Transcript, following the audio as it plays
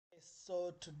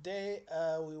So today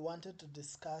we wanted to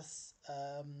discuss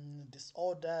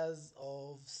disorders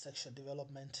of sexual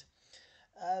development.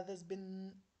 There's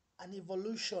been an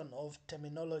evolution of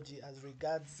terminology as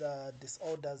regards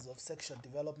disorders of sexual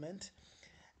development,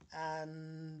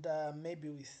 and maybe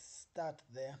we start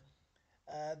there.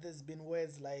 There's been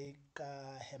words like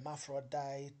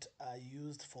hermaphrodite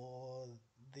used for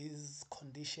these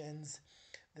conditions.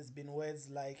 There's been words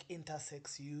like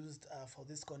intersex used for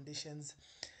these conditions.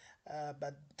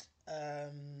 But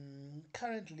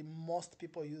currently, most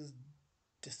people use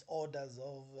disorders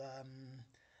of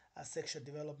sexual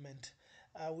development.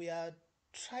 We are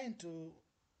trying to,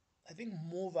 I think,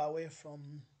 move away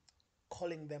from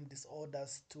calling them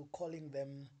disorders to calling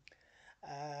them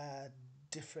uh,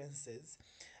 differences.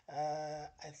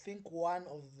 I think one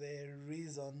of the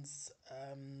reasons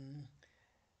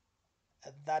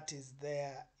that is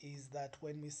there is that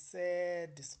when we say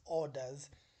disorders,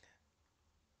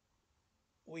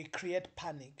 we create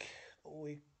panic.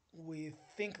 We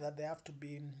think that they have to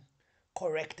be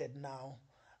corrected now,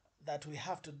 that we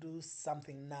have to do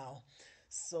something now.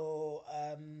 So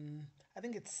I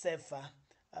think it's safer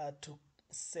to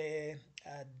say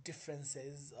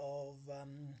differences of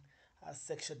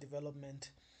sexual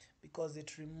development because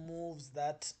it removes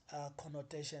that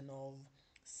connotation of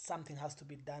something has to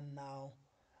be done now,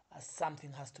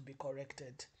 something has to be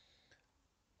corrected.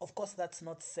 Of course, that's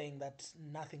not saying that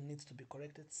nothing needs to be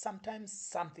corrected. Sometimes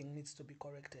something needs to be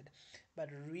corrected, but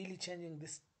really changing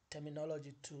this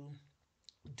terminology to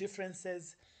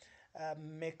differences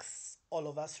makes all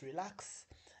of us relax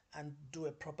and do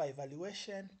a proper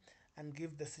evaluation and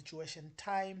give the situation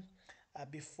time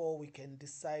before we can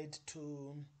decide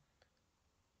to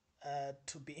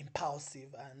be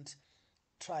impulsive and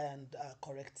try and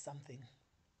correct something.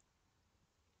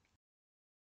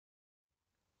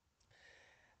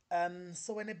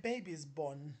 So when a baby is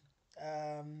born,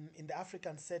 in the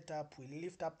African setup, we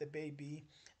lift up the baby,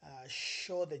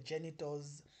 show the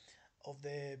genitals of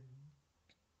the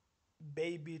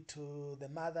baby to the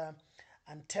mother,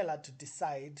 and tell her to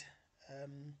decide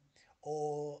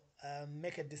or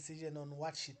make a decision on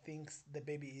what she thinks the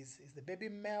baby is. Is the baby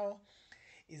male?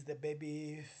 Is the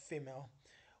baby female?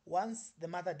 Once the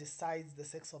mother decides the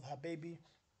sex of her baby,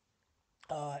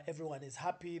 everyone is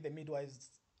happy. The midwives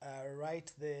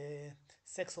write the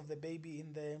sex of the baby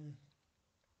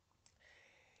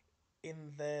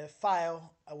in the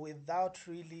file without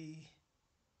really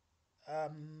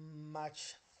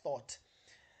much thought.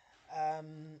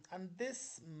 And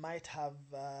this might have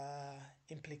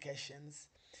implications.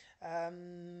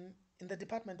 In the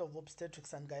Department of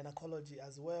Obstetrics and Gynecology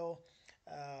as well,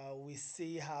 we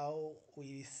see how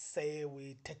we say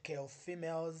we take care of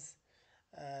females.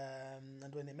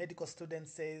 And when a medical student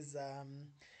says,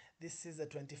 this is a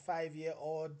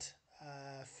 25-year-old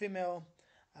female,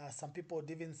 some people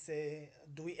would even say,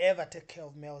 do we ever take care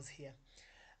of males here?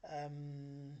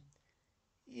 Um,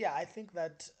 yeah, I think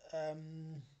that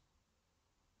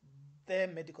their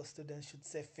medical students should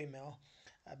say female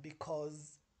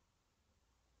because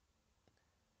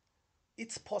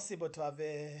it's possible to have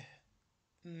a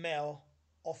male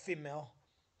or female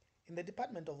in the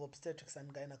Department of Obstetrics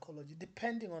and Gynecology,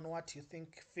 depending on what you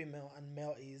think female and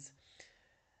male is,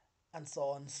 and so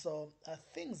on. So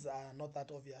things are not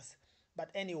that obvious. But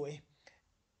anyway,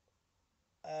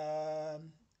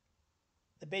 um,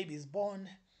 the baby is born,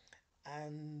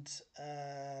 and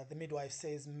the midwife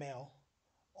says male,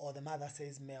 or the mother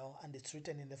says male, and it's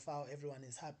written in the file. Everyone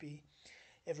is happy.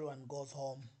 Everyone goes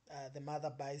home. The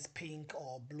mother buys pink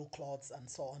or blue clothes, and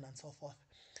so on and so forth.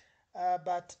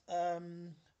 But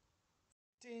 15,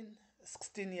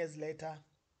 16 years later,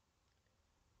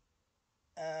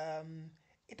 um,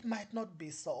 it might not be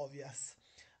so obvious.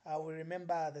 We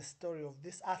remember the story of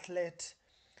this athlete.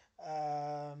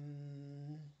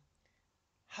 Um,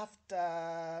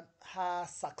 After her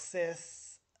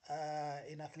success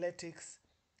in athletics,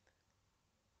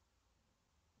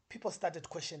 people started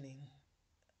questioning,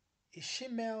 is she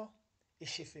male? Is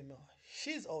she female?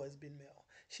 She's always been male.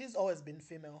 She's always been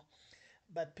female.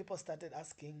 But people started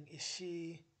asking, is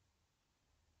she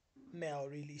male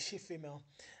really? Is she female?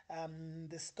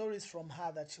 The stories from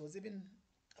her that she was even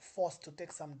forced to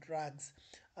take some drugs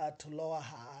to lower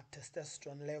her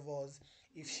testosterone levels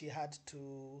if she had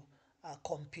to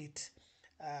compete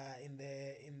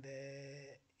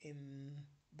in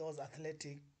those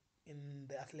athletic in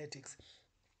the athletics.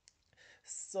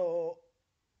 So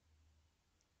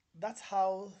that's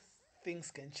how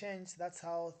things can change. That's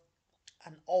how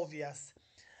unobvious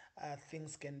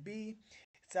things can be.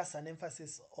 It's just an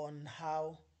emphasis on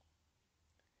how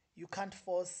you can't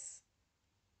force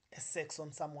a sex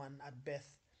on someone at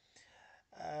birth.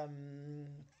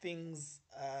 things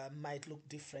might look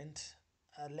different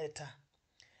later,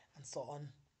 and so on.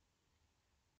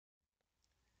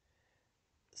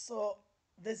 So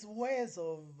there's ways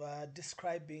of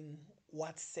describing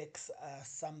what sex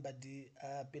somebody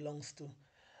belongs to.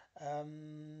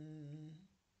 Um,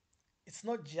 it's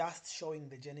not just showing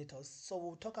the genitals. So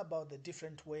we'll talk about the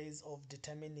different ways of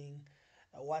determining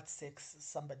what sex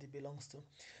somebody belongs to.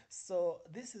 So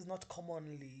this is not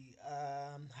commonly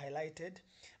highlighted,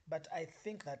 but I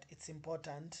think that it's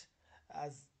important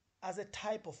as as a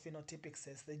type of phenotypic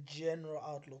sex, the general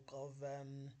outlook of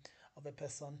a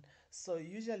person. So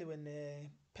usually when a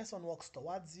person walks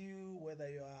towards you, whether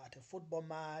you are at a football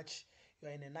match, you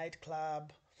are in a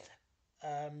nightclub,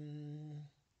 um,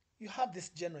 you have this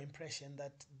general impression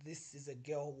that this is a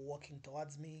girl walking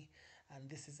towards me and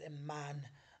this is a man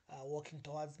walking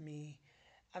towards me,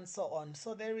 and so on.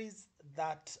 So there is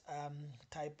that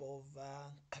type of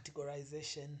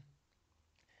categorization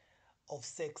of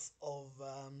sex of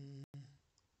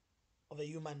a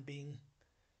human being.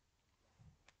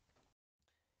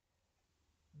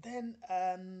 Then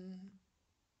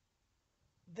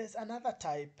there's another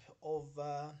type of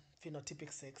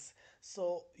phenotypic sex.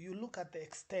 So you look at the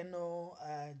external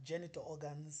genital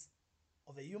organs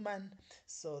of a human.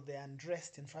 So they're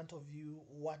undressed in front of you.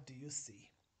 What do you see?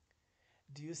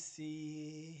 Do you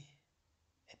see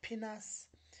a penis?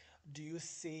 Do you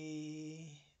see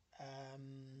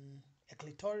a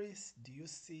clitoris? Do you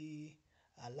see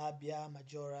labia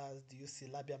majoras? Do you see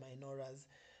labia minoras?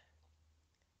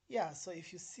 Yeah, so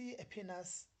if you see a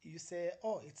penis, you say,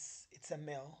 oh, it's a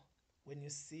male. When you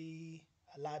see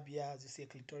a labia, you see a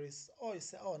clitoris, oh, you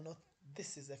say, oh, no,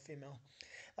 this is a female.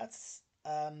 That's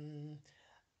a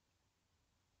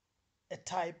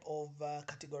type of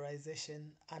categorization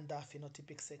under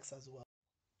phenotypic sex as well.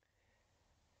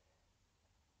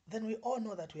 Then we all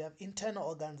know that we have internal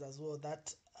organs as well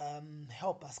that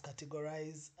help us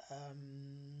categorize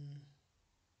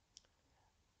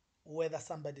whether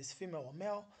somebody is female or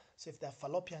male. So if they have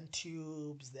fallopian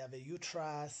tubes, they have a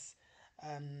uterus,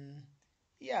 um,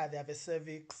 yeah, they have a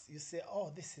cervix. You say,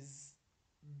 oh,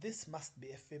 this must be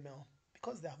a female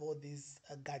because they have all these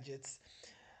gadgets.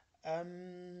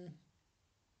 Um,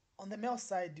 on the male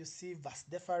side, you see vas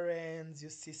deferens, you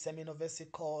see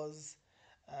seminovesicles,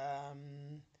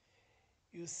 um,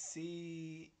 you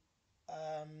see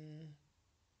um,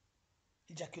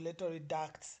 ejaculatory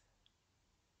ducts.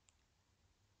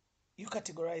 You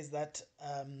categorize that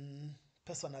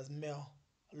person as male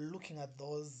looking at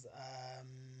those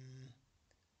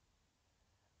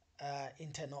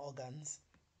internal organs.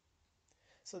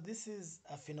 So this is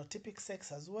a phenotypic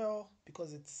sex as well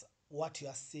because it's what you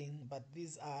are seeing, but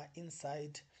these are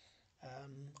inside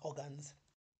organs.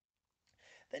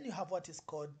 Then you have what is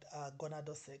called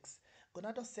gonadosex.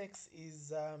 Gonadosex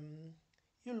is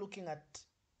you looking at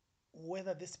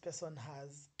whether this person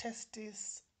has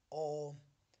testes or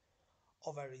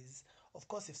ovaries. Of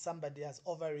course, if somebody has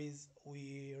ovaries,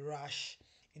 we rush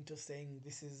into saying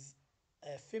this is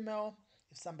a female.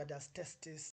 If somebody has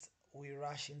testes, we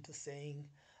rush into saying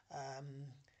um,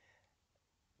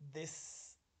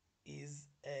 this is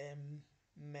a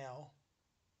male.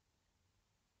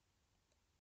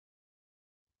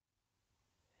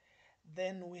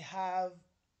 Then we have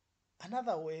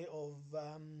another way of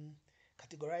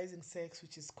categorizing sex,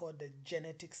 which is called the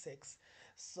genetic sex.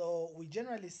 So we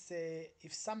generally say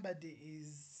if somebody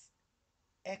is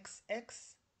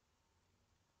XX,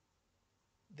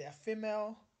 they are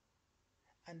female,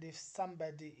 and if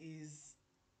somebody is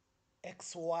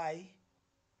XY,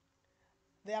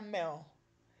 they are male.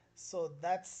 So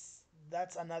that's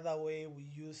another way we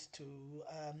use to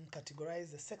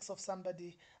categorize the sex of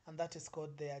somebody, and that is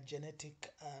called their genetic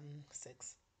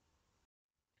sex.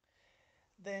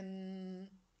 Then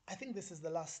I think this is the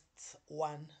last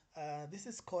one. This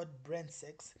is called brain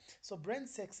sex. So brain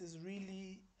sex is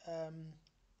really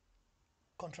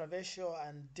controversial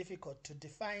and difficult to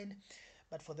define,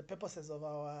 but for the purposes of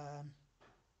our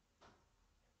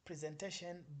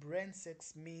presentation, brain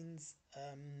sex means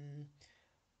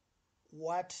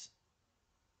what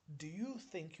do you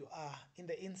think you are in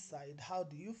the inside? How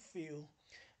do you feel?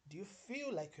 Do you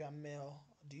feel like you are male?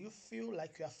 Do you feel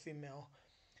like you are female?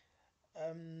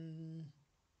 Um,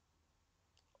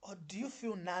 or do you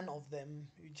feel none of them?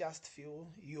 You just feel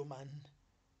human.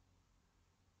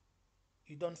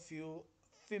 You don't feel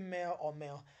female or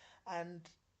male. And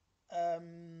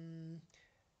um,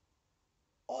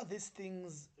 all these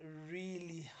things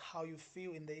really how you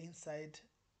feel in the inside,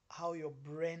 how your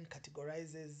brain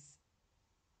categorizes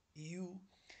you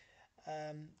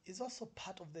is also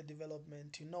part of the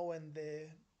development. You know, when the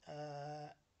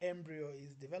embryo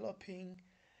is developing,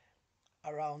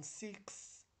 around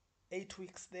 6, 8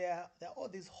 weeks there are all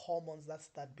these hormones that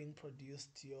start being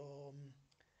produced, your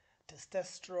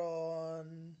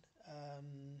testosterone,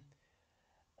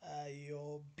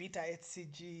 your beta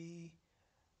HCG,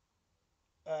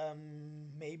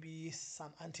 maybe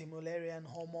some anti-Mullerian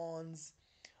hormones.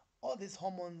 All these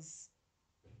hormones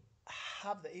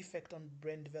have the effect on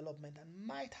brain development and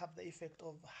might have the effect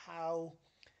of how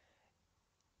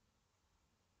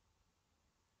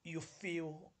you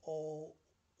feel or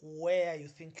where you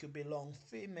think you belong,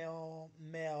 female,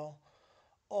 male,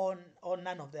 or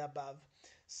none of the above.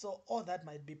 So all that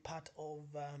might be part of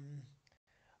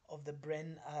the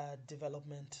brain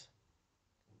development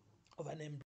of an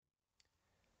embryo.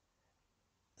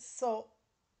 So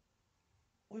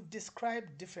we've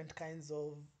described different kinds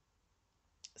of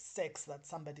sex that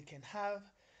somebody can have.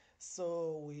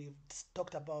 So we've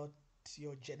talked about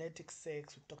your genetic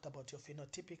sex, we've talked about your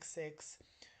phenotypic sex,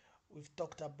 we've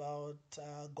talked about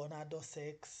gonadal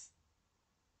sex,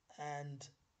 and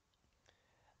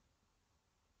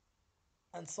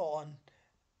so on.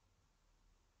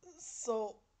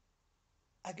 So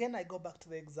again, I go back to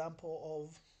the example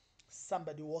of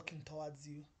somebody walking towards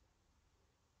you.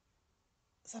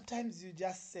 Sometimes you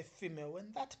just say female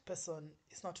when that person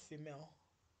is not female,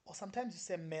 or sometimes you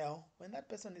say male when that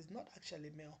person is not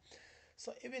actually male.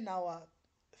 So even our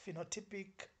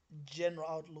phenotypic general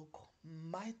outlook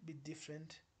might be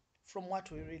different from what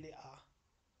we really are.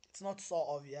 It's not so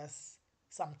obvious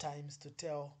sometimes to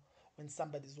tell when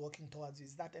somebody is walking towards you.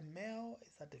 Is that a male?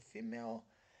 Is that a female?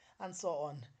 And so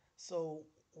on. So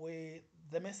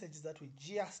the message is that we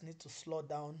just need to slow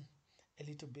down a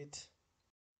little bit.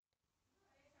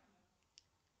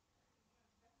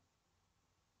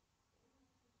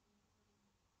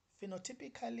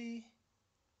 Phenotypically,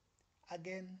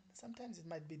 again, sometimes it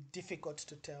might be difficult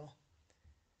to tell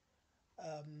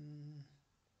um,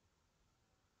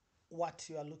 what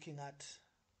you are looking at.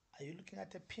 Are you looking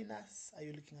at a penis? Are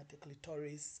you looking at a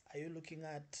clitoris? Are you looking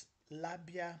at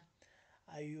labia?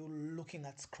 Are you looking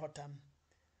at scrotum?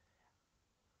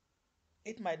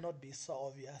 It might not be so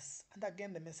obvious. And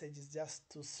again, the message is just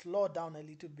to slow down a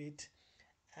little bit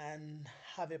and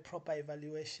have a proper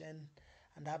evaluation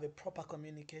and have a proper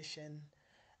communication,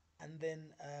 and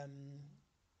then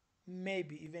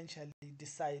maybe eventually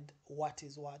decide what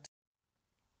is what.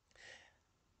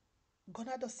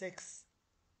 Gonadal sex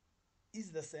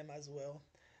is the same as well.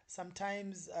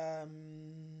 Sometimes a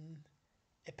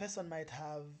person might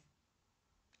have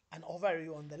an ovary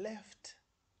on the left,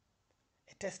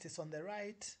 a testis on the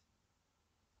right,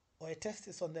 or a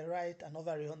testis on the right, an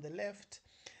ovary on the left.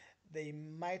 They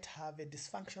might have a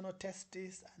dysfunctional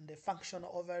testis and a functional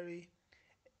ovary,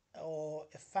 or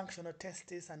a functional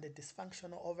testis and a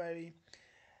dysfunctional ovary.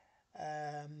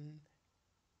 Um,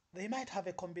 they might have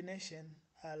a combination,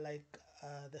 like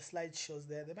the slide shows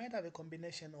there. They might have a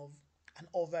combination of an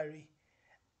ovary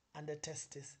and a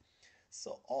testis.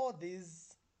 So all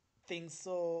these things.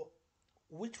 So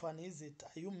which one is it?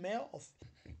 Are you male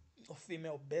or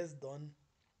female based on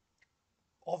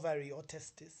ovary or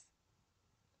testis?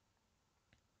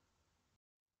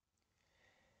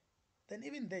 Then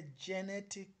even the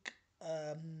genetic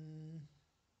um,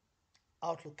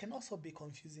 outlook can also be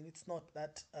confusing. It's not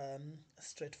that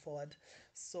straightforward.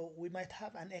 So we might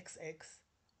have an XX,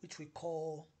 which we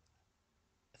call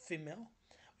female.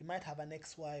 We might have an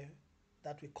XY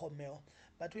that we call male.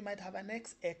 But we might have an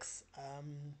XX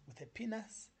with a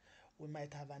penis. We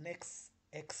might have an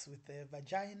XX with a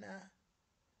vagina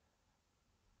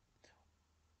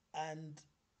and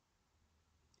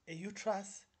a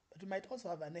uterus. But we might also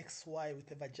have an XY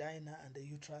with a vagina and a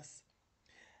uterus.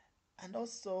 And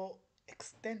also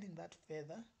extending that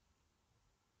further,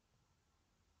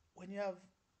 when you have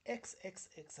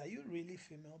XXX, are you really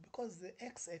female? Because the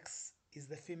XX is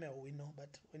the female we know,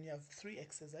 but when you have three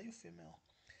X's, are you female?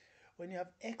 When you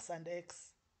have X and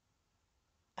X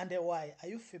and a Y, are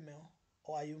you female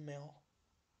or are you male?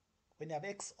 When you have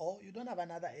XO, you don't have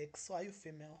another X, so are you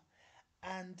female?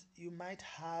 And you might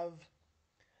have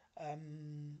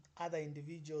other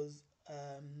individuals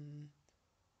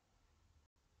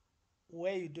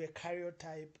where you do a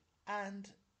karyotype and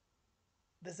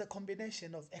there's a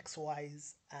combination of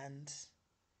XYs and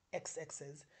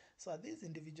XXs. So are these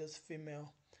individuals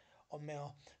female or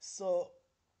male? So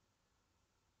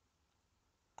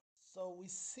we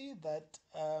see that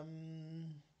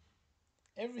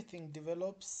everything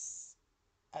develops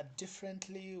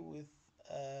differently with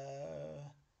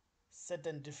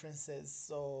certain differences.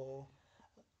 So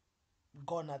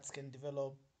gonads can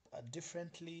develop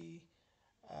differently.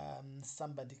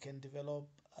 Somebody can develop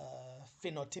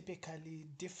phenotypically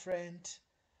different.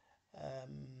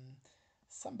 Um,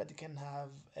 Somebody can have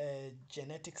a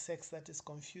genetic sex that is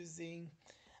confusing,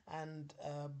 and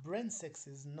brain sex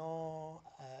is no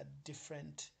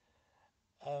different.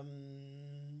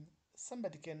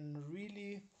 Somebody can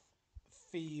really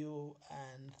feel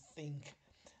and think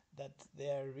that they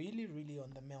are really, really on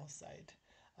the male side.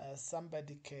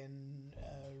 Somebody can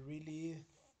really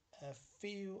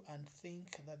feel and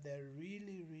think that they're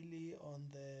really, really on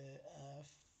the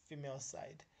female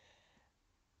side.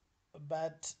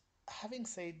 But having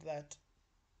said that,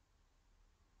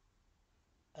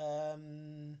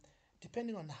 um,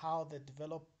 depending on how the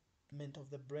development of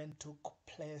the brain took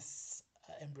place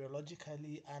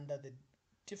embryologically under the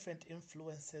different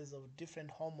influences of different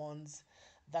hormones,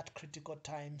 that critical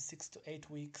time, 6 to 8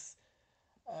 weeks,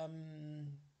 um,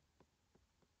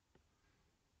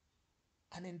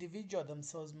 an individual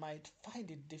themselves might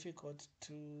find it difficult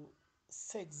to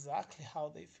say exactly how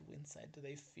they feel inside. Do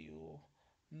they feel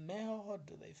male?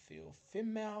 Do they feel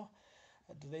female?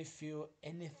 Do they feel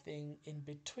anything in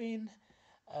between?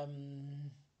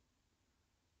 Um,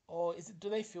 or do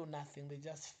they feel nothing? They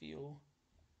just feel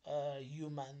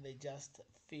human. They just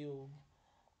feel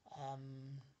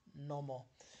normal.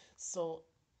 So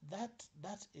that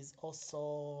is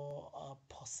also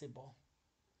possible.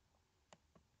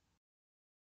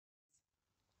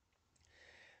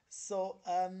 So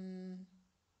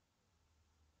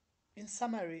in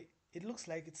summary, it looks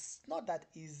like it's not that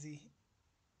easy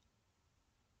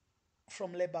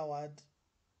from labor ward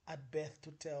at birth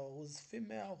to tell who's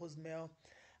female, who's male,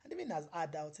 and even as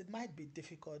adults, it might be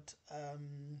difficult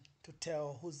to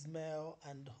tell who's male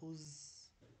and who's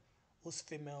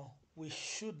female. We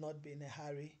should not be in a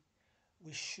hurry.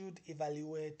 We should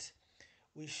evaluate.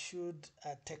 We should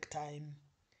take time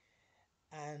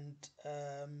and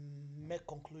make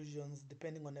conclusions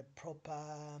depending on a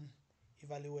proper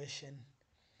evaluation.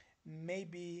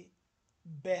 Maybe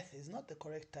birth is not the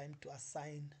correct time to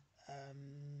assign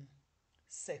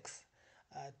sex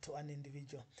to an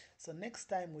individual. So next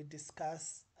time we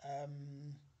discuss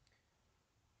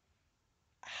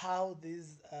how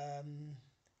these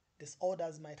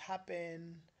disorders might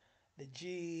happen, the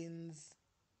genes,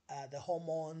 the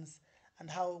hormones, and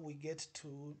how we get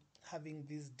to having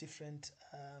these different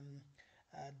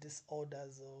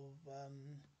disorders of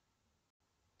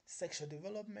sexual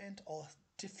development or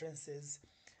differences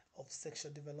of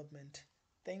sexual development.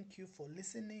 Thank you for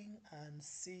listening and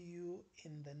see you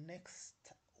in the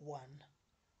next one.